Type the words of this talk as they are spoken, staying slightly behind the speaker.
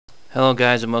Hello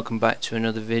guys, and welcome back to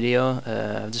another video.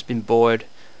 I've just been bored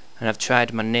and I've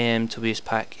tried my name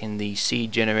TubbiestPack in the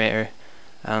seed generator,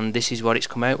 and this is what it's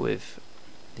come out with.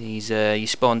 These you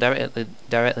spawn directly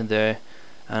there,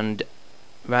 and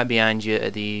right behind you are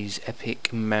these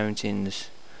epic mountains.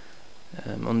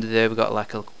 Under there we've got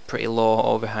like a pretty low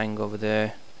overhang over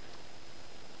there.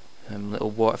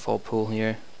 Little waterfall pool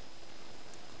here.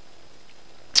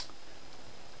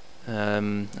 A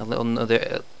little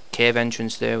another cave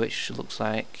entrance there, which looks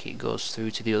like it goes through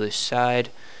to the other side.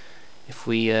 If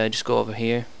we just go over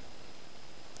here,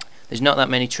 there's not that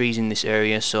many trees in this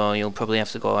area, so you'll probably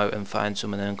have to go out and find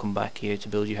some and then come back here to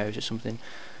build your house or something.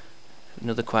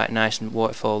 Another quite nice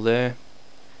waterfall there.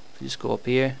 If we just go up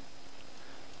here,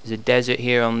 there's a desert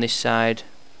here on this side,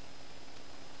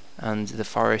 and the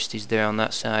forest is there on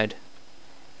that side.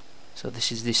 So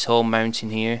this is this whole mountain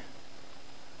here,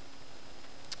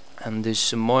 and there's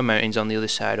some more mountains on the other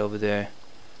side over there.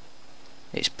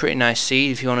 It's pretty nice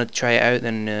seed. If you want to try it out,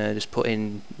 then just put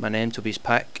in my name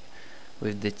TubbiestPack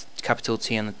with the capital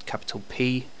T and the capital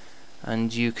P,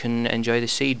 and you can enjoy the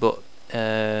seed. But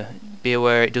be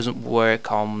aware it doesn't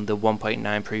work on the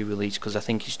 1.9 pre-release, because I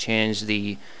think it's changed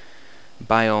the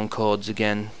biome codes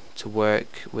again to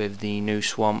work with the new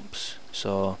swamps.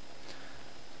 So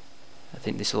I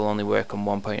think this will only work on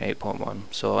 1.8.1,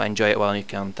 so enjoy it while you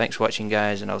can. Thanks for watching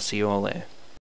guys, and I'll see you all later.